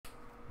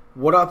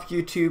What up,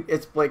 YouTube?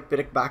 It's Blake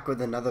Biddick back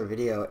with another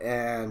video,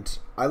 and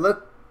I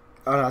look.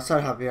 Oh no, it's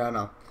not happy. I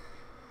know.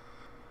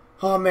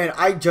 Oh man,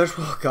 I just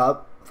woke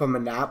up from a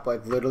nap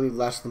like literally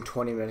less than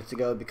 20 minutes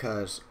ago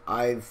because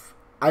I'm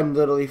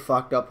literally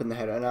fucked up in the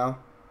head right now.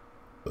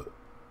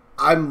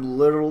 I'm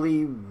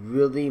literally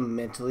really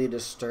mentally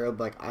disturbed.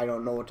 Like I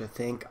don't know what to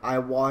think. I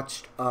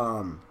watched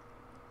I'm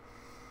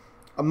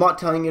not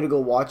telling you to go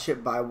watch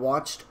it, but I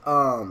watched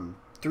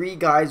Three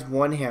Guys,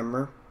 One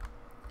Hammer.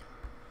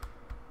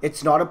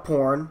 It's not a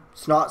porn.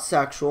 It's not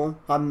sexual.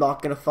 I'm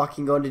not going to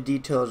fucking go into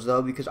details,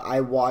 though, because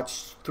I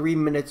watched 3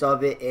 minutes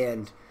of it,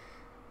 and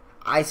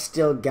I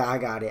still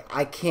gag at it.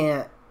 I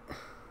can't.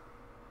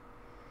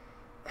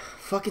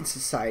 Fucking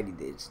society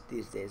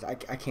these days. I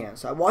can't.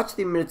 So I watched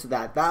 3 minutes of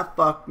that. That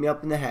fucked me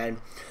up in the head.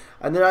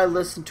 And then I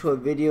listened to a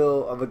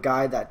video of a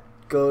guy that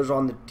goes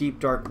on the deep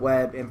dark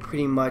web, and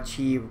pretty much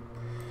he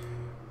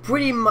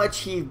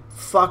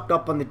fucked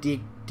up on the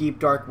deep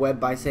dark web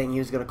by saying he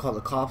was going to call the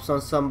cops on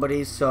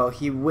somebody. So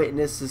he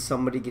witnesses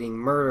somebody getting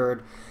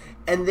murdered,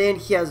 and then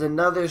he has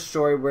another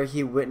story where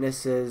he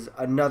witnesses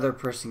another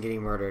person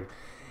getting murdered.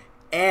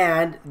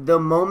 And the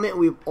moment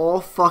we've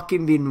all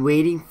fucking been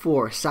waiting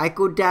for,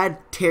 Psycho Dad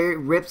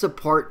rips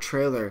apart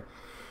trailer.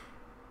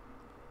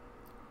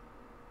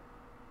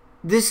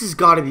 This has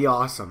got to be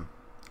awesome.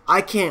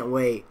 I can't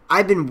wait.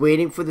 I've been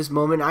waiting for this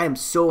moment. I am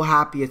so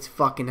happy it's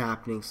fucking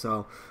happening.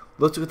 So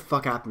let's see what the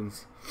fuck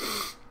happens.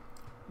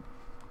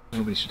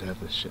 Nobody should have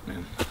this shit,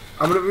 man.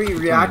 I'm going to be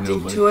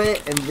reacting to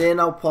it, and then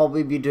I'll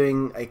probably be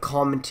doing a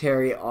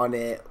commentary on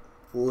it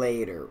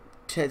later,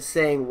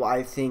 saying what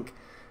I think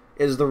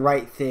is the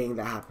right thing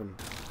that happened.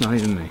 Not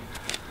even me.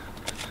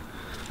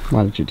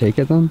 Why did you take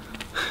it then?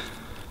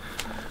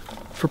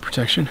 For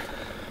protection.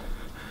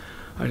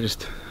 I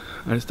just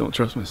don't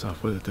trust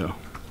myself with it, though.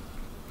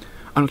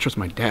 I don't trust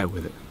my dad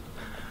with it.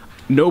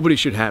 Nobody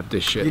should have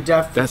this shit.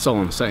 That's all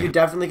I'm saying. You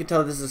definitely can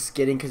tell this is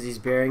skidding because he's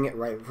burying it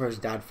right before his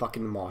dad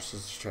fucking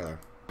demolishes his trailer.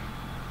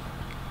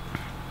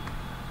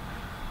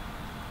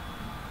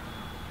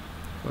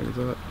 What is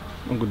that?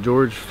 Uncle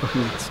George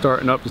fucking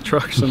starting up the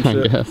truck or some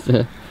shit. I guess,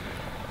 yeah.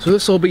 So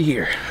this will be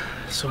here.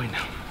 So I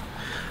know.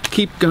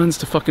 Keep guns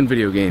to fucking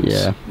video games.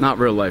 Yeah. Not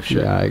real life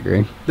shit. Yeah, I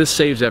agree. This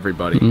saves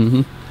everybody.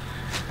 Mm-hmm.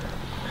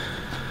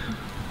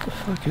 What the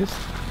fuck is...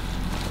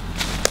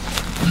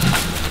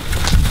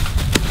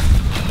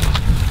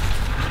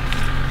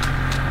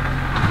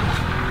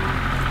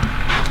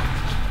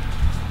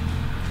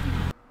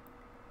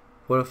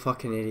 What a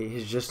fucking idiot.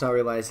 He's just not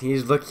realizing.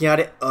 He's looking at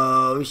it.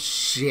 Oh,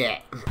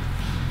 shit.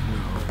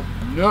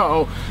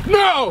 No.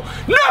 No!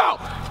 No!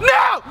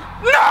 No!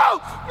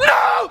 No!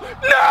 No!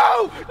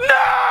 No!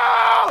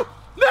 No!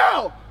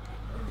 No!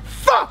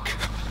 Fuck!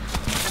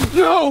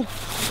 No!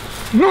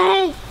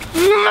 No!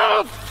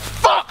 No!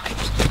 Fuck!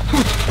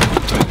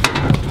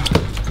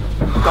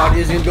 God,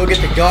 he's gonna go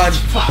get the gun.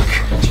 Fuck!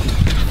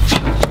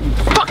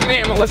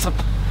 Fucking Melissa,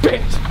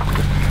 bitch!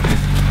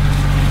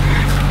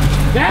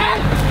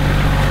 Dad?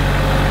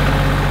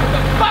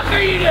 What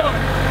are you doing?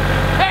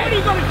 Hey, what are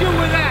you gonna do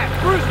with that?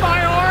 Bruise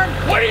my arm?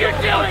 What are you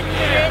doing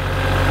here?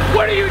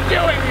 What are you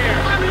doing here?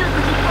 I'm here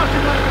because you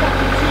fucking like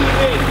fucking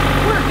TV.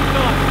 Where's the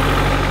gun?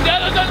 That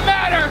doesn't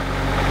matter.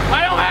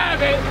 I don't have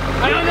it.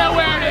 I don't know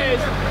where it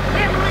is.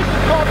 Aunt Marisa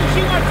told me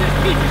she wants this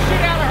piece of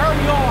shit out of her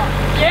yard.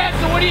 Yeah,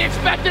 so what do you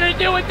expect her to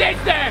do with this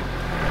then?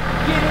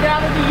 Get it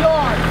out of the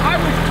yard. I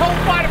was told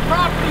by the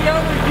property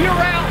owner,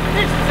 you're out,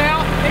 this is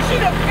out, and she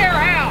don't care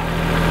how.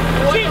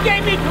 She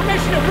gave me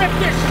permission to rip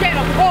this shit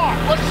apart.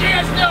 Well, she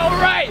has no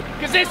right,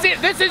 because this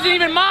isn't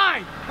even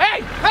mine.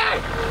 Hey, hey,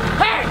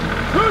 hey!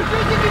 Who's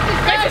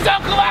this is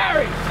Uncle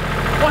Larry's.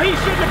 Well, he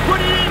shouldn't have put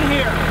it in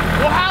here.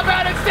 Well, how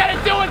about instead of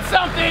doing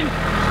something,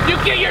 you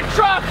get your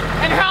truck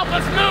and help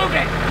us move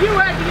it? You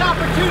had the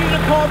opportunity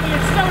to call me,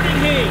 and so did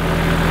he.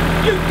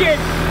 You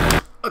didn't.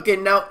 Okay,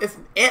 now,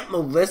 if Aunt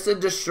Melissa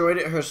destroyed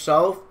it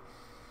herself,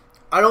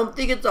 I don't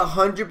think it's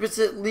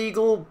 100%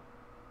 legal.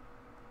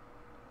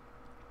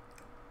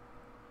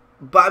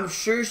 But I'm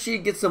sure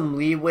she'd get some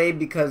leeway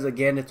because,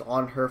 again, it's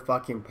on her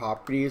fucking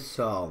property,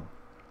 so...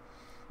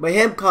 But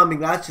him coming,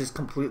 that's just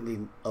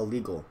completely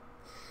illegal.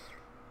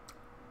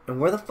 And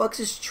where the fuck's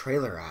his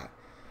trailer at?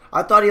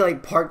 I thought he,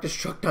 like, parked his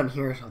truck down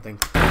here or something.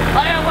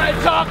 I don't want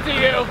to talk to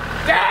you!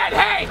 Dad,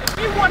 hey!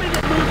 You wanted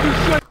to move, you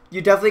should...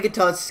 You definitely can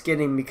tell it's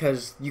skidding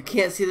because you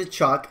can't see the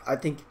truck. I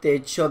think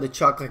they'd show the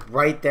truck, like,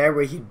 right there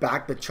where he'd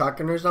back the truck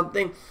in or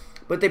something.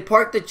 But they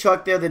parked the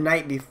truck there the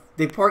night before.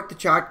 They parked the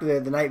tractor there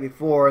the night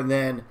before, and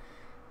then...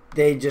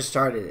 they just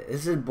started it.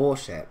 This is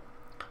bullshit.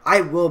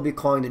 I will be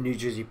calling the New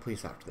Jersey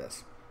police after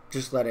this.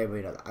 Just let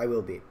everybody know that. I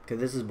will be. Because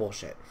this is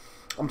bullshit.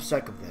 I'm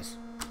sick of this.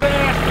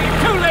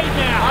 Too late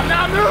now. I'm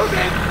not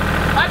moving.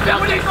 I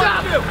built this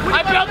up.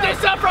 I built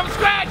this up from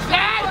scratch,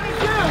 Dad.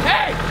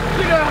 Hey.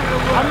 Get out of the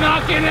way. I'm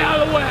not getting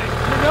out of the way.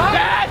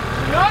 Dad.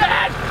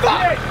 Dad.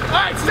 Fuck.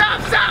 All right,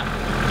 stop. Stop.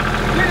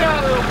 Get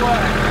out of the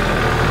way.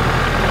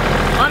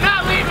 I'm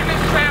not leaving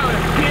this trailer.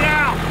 Get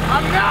out.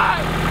 I'm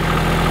not.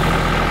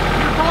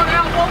 You're going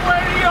out one way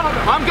or the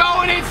other. I'm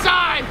going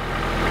inside.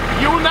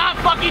 You will not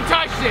fucking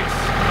touch this.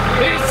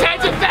 It's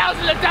tens of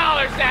thousands of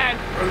dollars, Dad.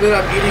 And then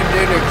I'm eating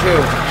dinner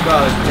too.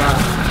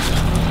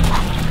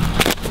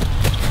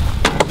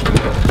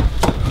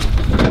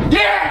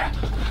 Yeah!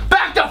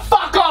 Back the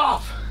fuck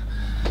off!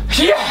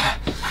 Yeah!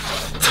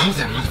 Told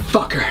that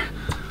motherfucker.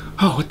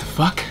 Oh, what the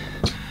fuck?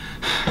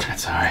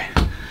 That's alright.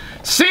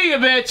 See ya,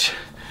 bitch!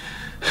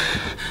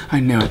 I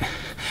knew it.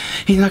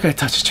 He's not gonna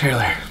touch the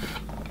trailer.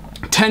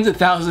 Tens of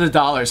thousands of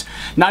dollars.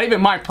 Not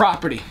even my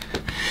property.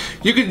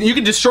 You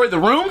could destroy the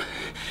room.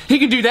 He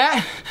could do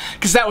that,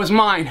 because that was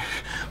mine.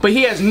 But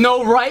he has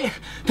no right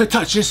to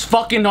touch this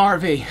fucking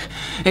RV.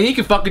 And he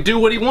can fucking do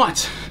what he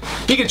wants.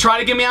 He can try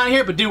to get me out of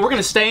here, but dude, we're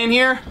gonna stay in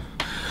here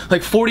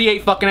like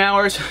 48 fucking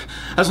hours,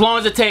 as long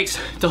as it takes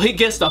till he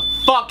gets the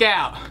fuck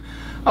out.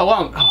 Oh,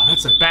 well, oh,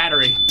 that's a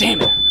battery.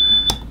 Damn it.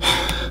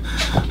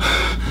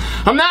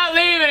 I'm not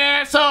leaving,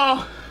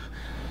 asshole.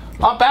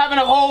 I'm having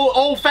a whole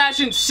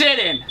old-fashioned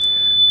sit-in.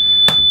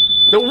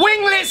 The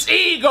wingless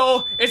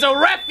eagle is a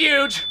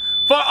refuge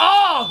for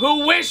all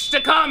who wish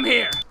to come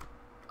here.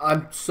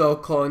 I'm so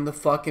calling the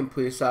fucking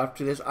police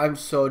after this. I'm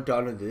so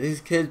done with this.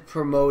 These kids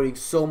promoting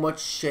so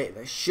much shit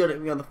that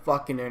shouldn't be on the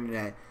fucking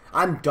internet.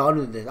 I'm done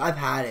with this. I've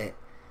had it.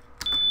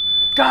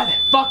 God,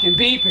 that fucking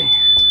beeping.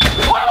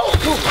 Whoa!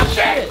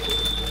 Shit!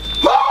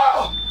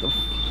 Oh!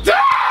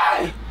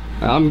 Die!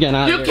 I'm getting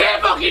out of You here.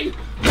 can't fucking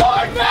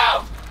hard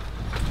mouth!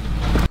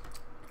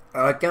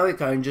 I like how we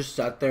kind of just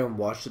sat there and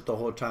watched it the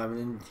whole time,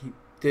 and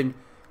then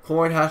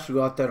Corn has to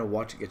go out there and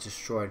watch it get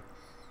destroyed.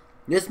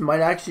 This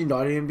might actually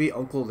not even be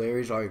Uncle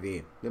Larry's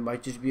RV. It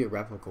might just be a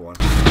replica one.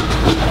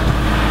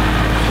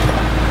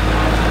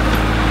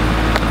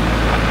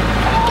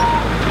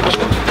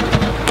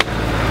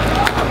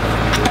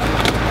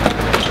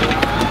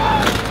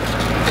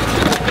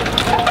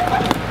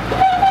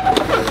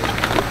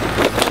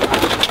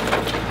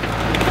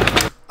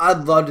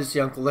 I'd love to see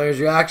Uncle Larry's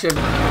reaction.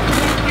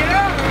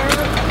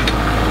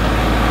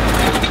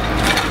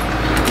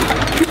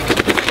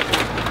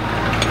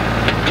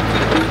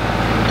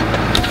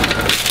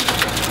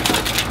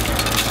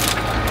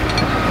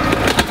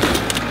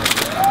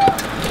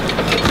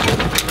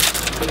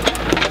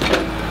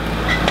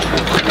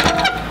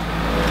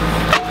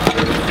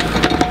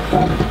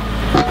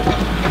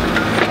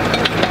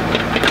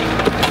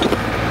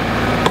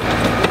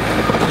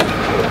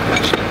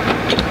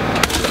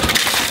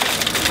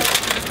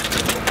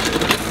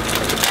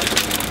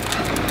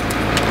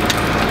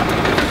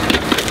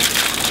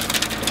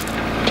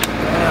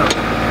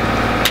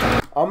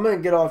 I'm gonna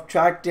get off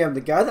track. Damn,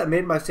 the guy that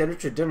made my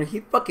sandwich for dinner, he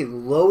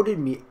fucking loaded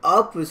me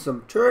up with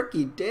some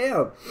turkey.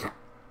 Damn.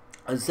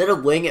 Instead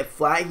of laying it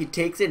flat, he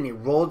takes it and he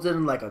rolls it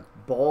in like a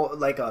ball,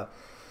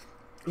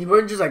 he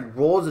just like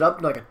rolls it up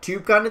in like a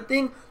tube kind of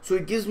thing. So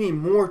it gives me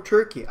more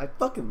turkey. I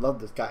fucking love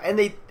this guy, and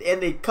they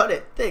cut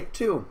it thick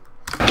too.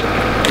 I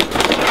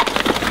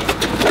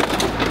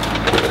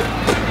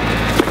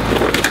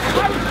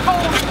was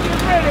told to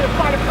get rid of it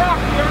by the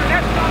property owner, and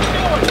that's what I'm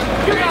doing.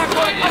 You're not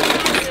going to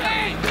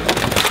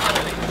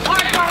I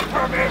got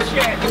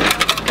permission.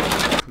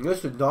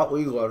 This is not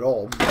legal at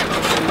all.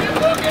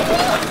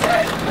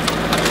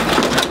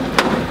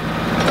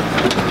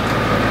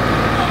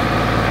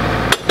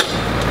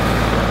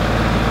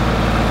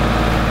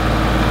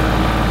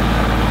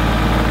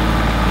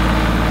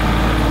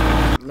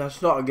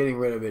 That's not getting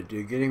rid of it,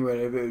 dude. Getting rid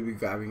of it would be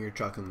grabbing your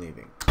truck and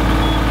leaving.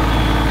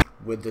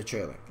 With the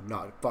trailer,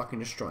 not fucking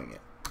destroying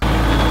it.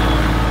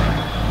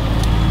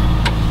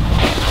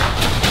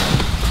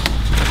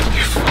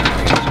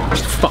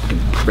 Fucking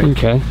prick.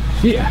 Okay.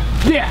 Yeah.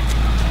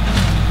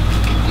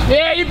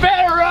 Yeah, you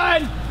better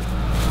run!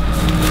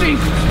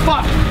 Jesus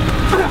fuck!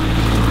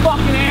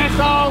 Fucking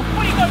asshole!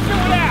 What are you gonna do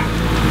with that?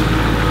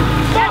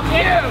 Fuck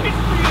you!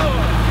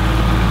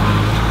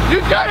 You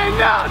got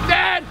enough,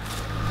 Dad!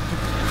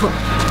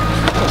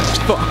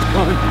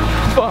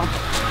 Fuck.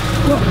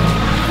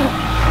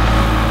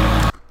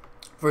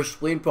 For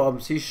spleen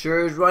problems, he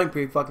sure is running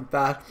pretty fucking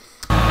fast.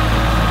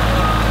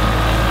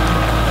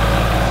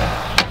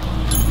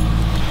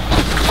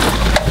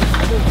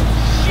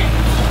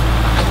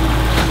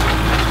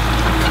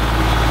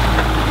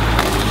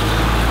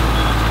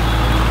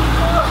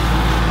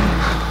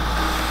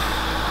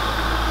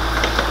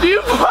 You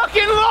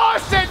fucking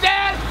lost it,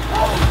 Dad!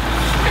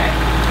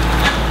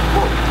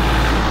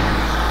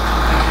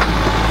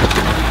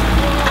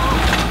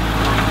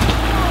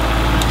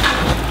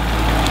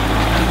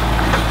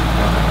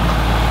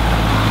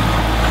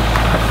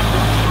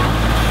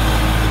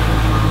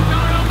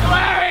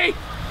 Larry!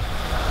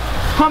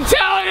 I'm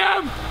telling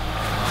him!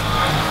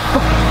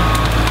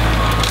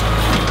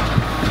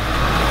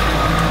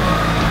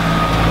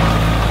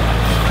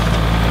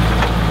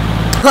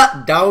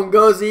 Down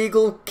goes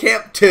Eagle,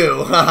 Camp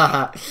 2.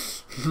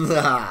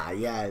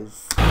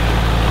 Yes.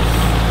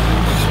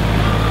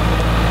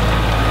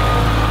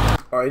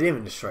 Oh, I didn't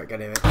even destroy it,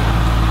 goddammit.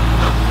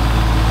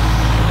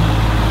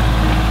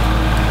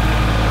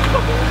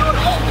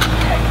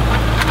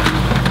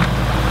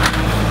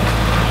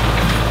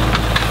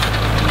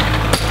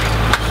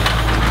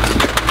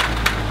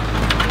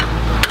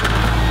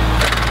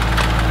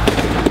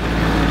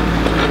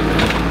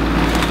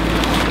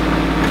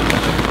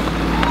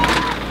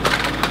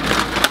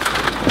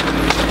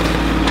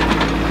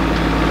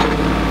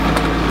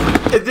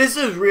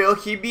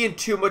 video, he'd be in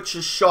too much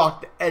of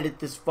shock to edit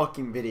this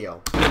fucking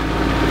video.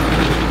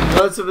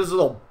 Unless if his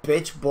little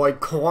bitch boy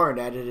Corn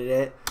edited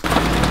it.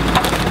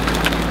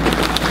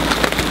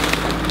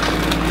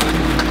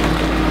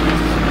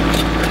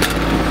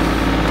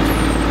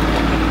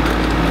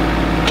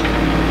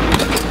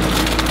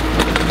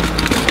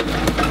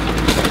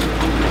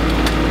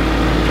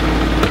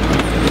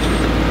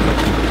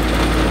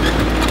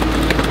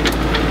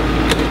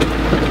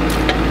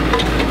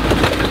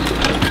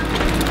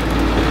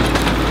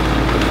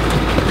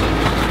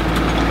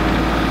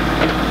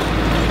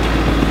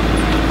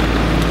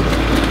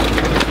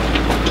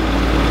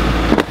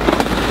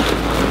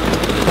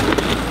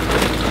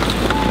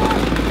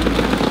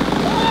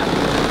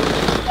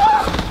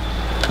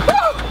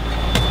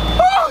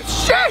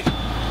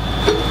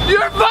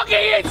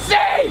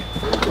 Insane!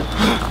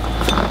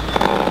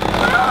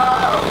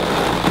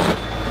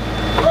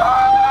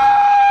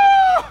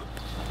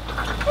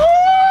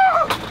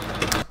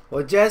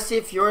 Well, Jesse,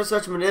 if you're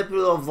such a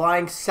manipulative,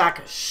 lying sack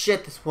of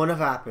shit, this wouldn't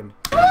have happened.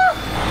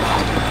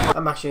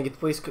 I'm actually gonna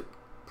get the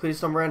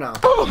police number right now.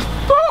 Oh,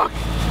 fuck!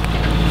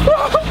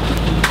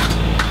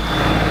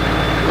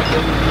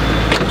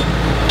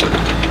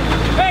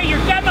 Hey, your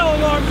demo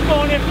alarm's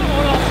going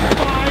off.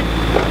 Fine.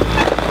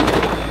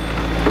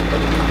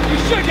 You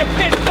shouldn't have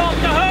pissed off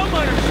the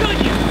homeowner, should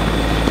you?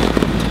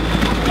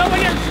 Go in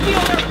there and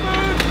steal their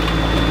food?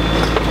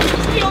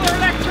 Steal their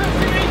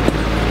electricity?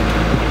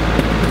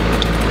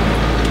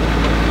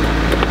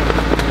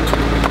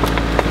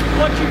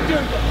 What you do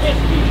to piss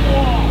people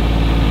off?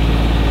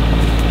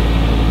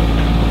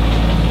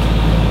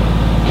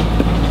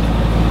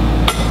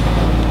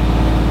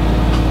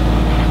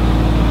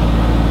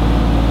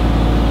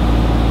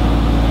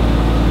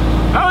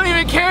 I don't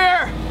even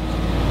care!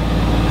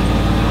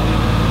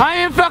 I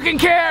ain't fucking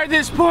care at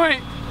this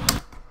point!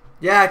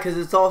 Yeah, because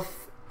it's all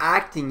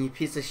acting, you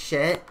piece of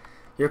shit.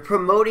 You're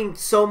promoting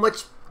so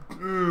much.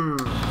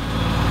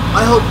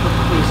 I hope the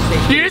police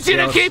say You're just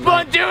gonna keep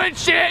on doing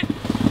shit!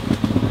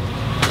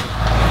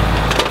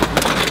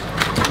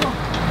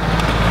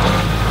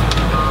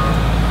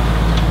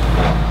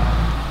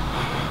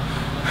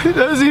 It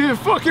doesn't even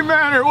fucking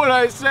matter what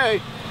I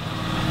say.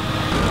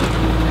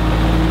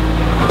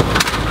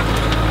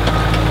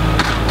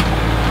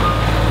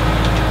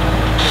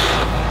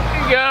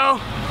 There you go.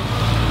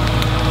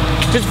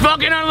 Just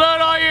fucking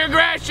unload all your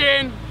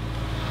aggression.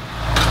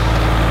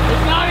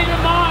 It's not even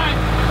mine.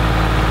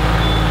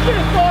 Should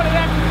have thought of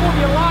that before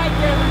you lied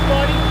to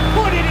everybody.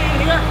 Put it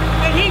in here,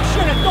 and he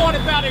should have thought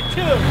about it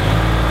too.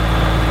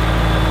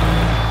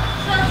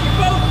 Serves you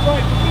both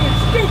right for being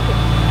stupid.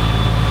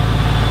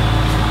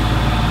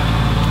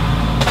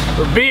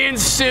 For being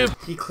stupid.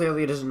 He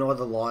clearly doesn't know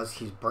the laws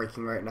he's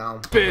breaking right now.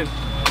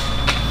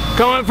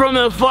 Coming from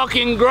the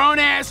fucking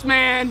grown-ass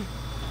man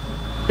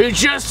who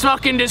just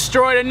fucking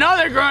destroyed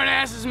another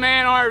grown-ass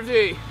man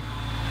RV.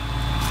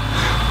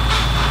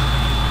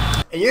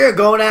 And you're a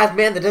grown-ass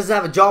man that doesn't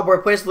have a job or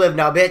a place to live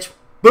now, bitch.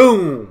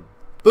 Boom!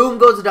 Boom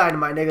goes the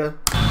dynamite, nigga.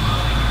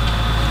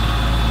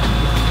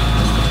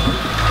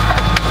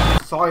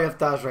 Sorry if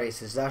that was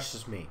racist, that's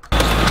just me.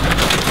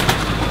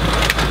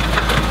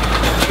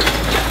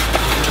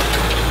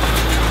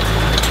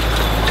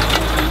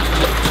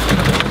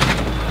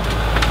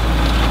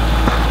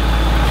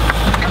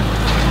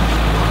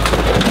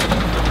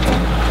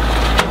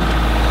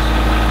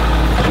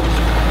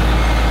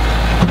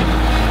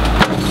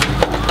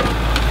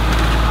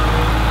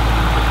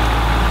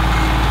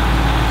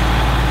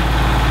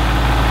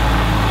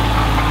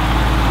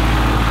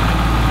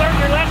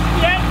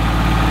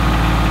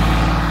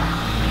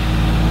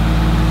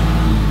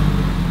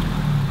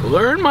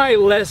 Learn my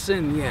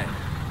lesson yet.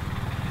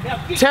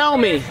 Tell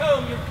me.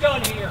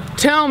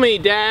 Tell me,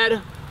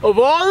 Dad, of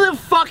all the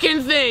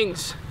fucking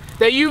things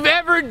that you've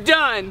ever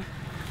done,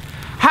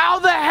 how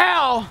the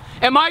hell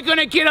am I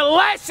gonna get a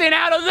lesson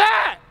out of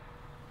that?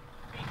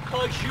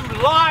 Because you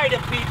lie to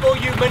people,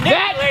 you manipulate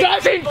That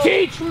doesn't people.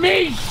 teach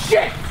me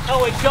shit!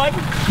 Oh, it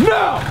doesn't?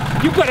 No!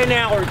 You got an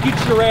hour to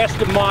get your ass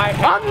to my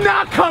house. I'm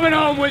not coming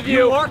home with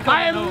you! You are coming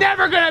I am home.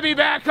 never gonna be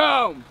back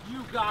home!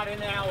 You got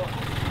an hour.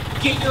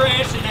 Get your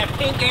ass in that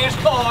pink ass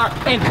car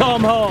and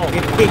come home.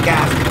 Get big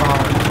ass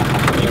car.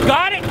 You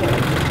got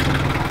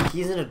it?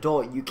 He's an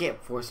adult. You can't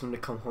force him to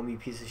come home, you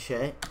piece of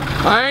shit.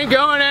 I ain't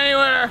going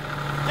anywhere.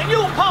 And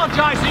you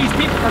apologize to these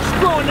people for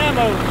screwing them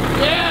over.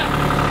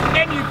 Yeah.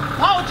 And you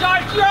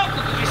apologize to your uncle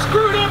because you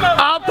screwed him over.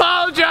 I'll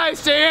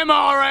apologize to him,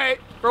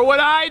 alright, for what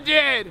I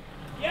did.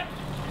 Yep.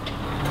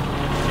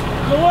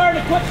 You'll learn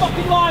to quit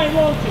fucking lying,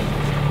 won't you?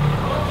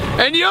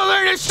 And you'll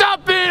learn to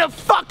stop being a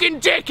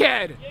fucking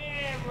dickhead.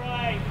 Yeah,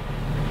 right.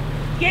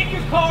 Get in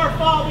your car,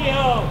 follow me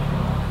home.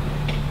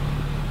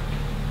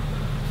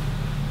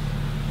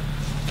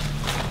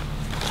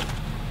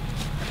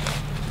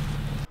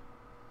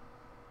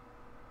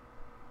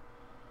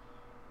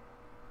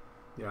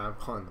 Yeah, I'm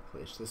calling the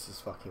police. This is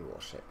fucking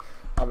bullshit.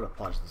 I'm gonna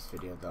pause this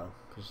video though,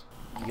 because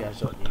you guys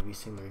don't need to be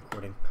seeing the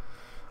recording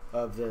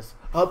of this.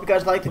 I hope you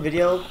guys liked the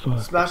video.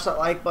 Smash that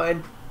like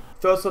button.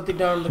 Throw something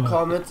down in the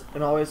comments,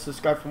 and always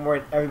subscribe for more.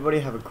 And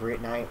everybody have a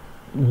great night.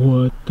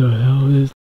 What the hell is